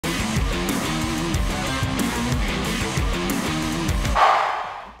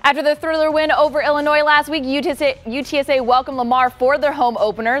After the thriller win over Illinois last week, UTSA welcomed Lamar for their home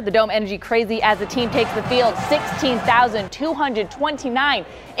opener. The Dome energy crazy as the team takes the field. 16,229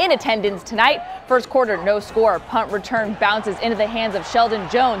 in attendance tonight. First quarter, no score. Punt return bounces into the hands of Sheldon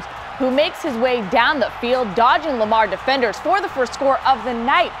Jones, who makes his way down the field, dodging Lamar defenders for the first score of the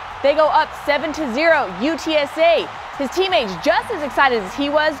night. They go up 7-0, UTSA. His teammates just as excited as he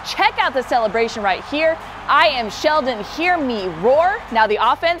was. Check out the celebration right here. I am Sheldon, hear me roar. Now the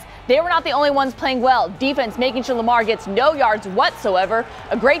offense, they were not the only ones playing well. Defense making sure Lamar gets no yards whatsoever.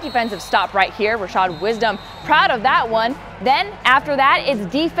 A great defensive stop right here. Rashad Wisdom, proud of that one. Then after that, it's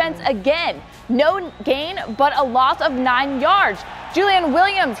defense again. No gain, but a loss of 9 yards. Julian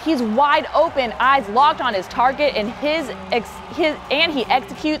Williams, he's wide open, eyes locked on his target, and he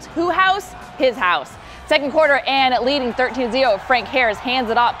executes who house? His house. Second quarter and leading 13-0, Frank Harris hands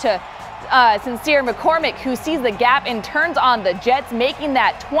it off to Sincere McCormick, who sees the gap and turns on the Jets, making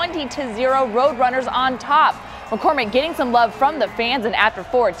that 20-0 Roadrunners on top. McCormick getting some love from the fans, and after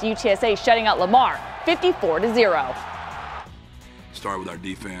 4, it's UTSA shutting out Lamar 54-0. Start with our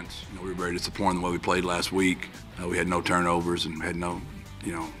defense. We were very disappointed in the way we played last week. We had no turnovers and had no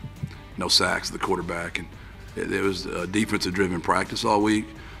sacks of the quarterback, and it was a defensive-driven practice all week.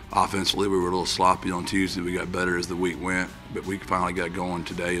 Offensively, we were a little sloppy on Tuesday. We got better as the week went, but we finally got going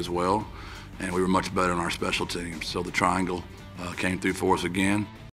today as well, and we were much better on our special teams. So the triangle came through for us again.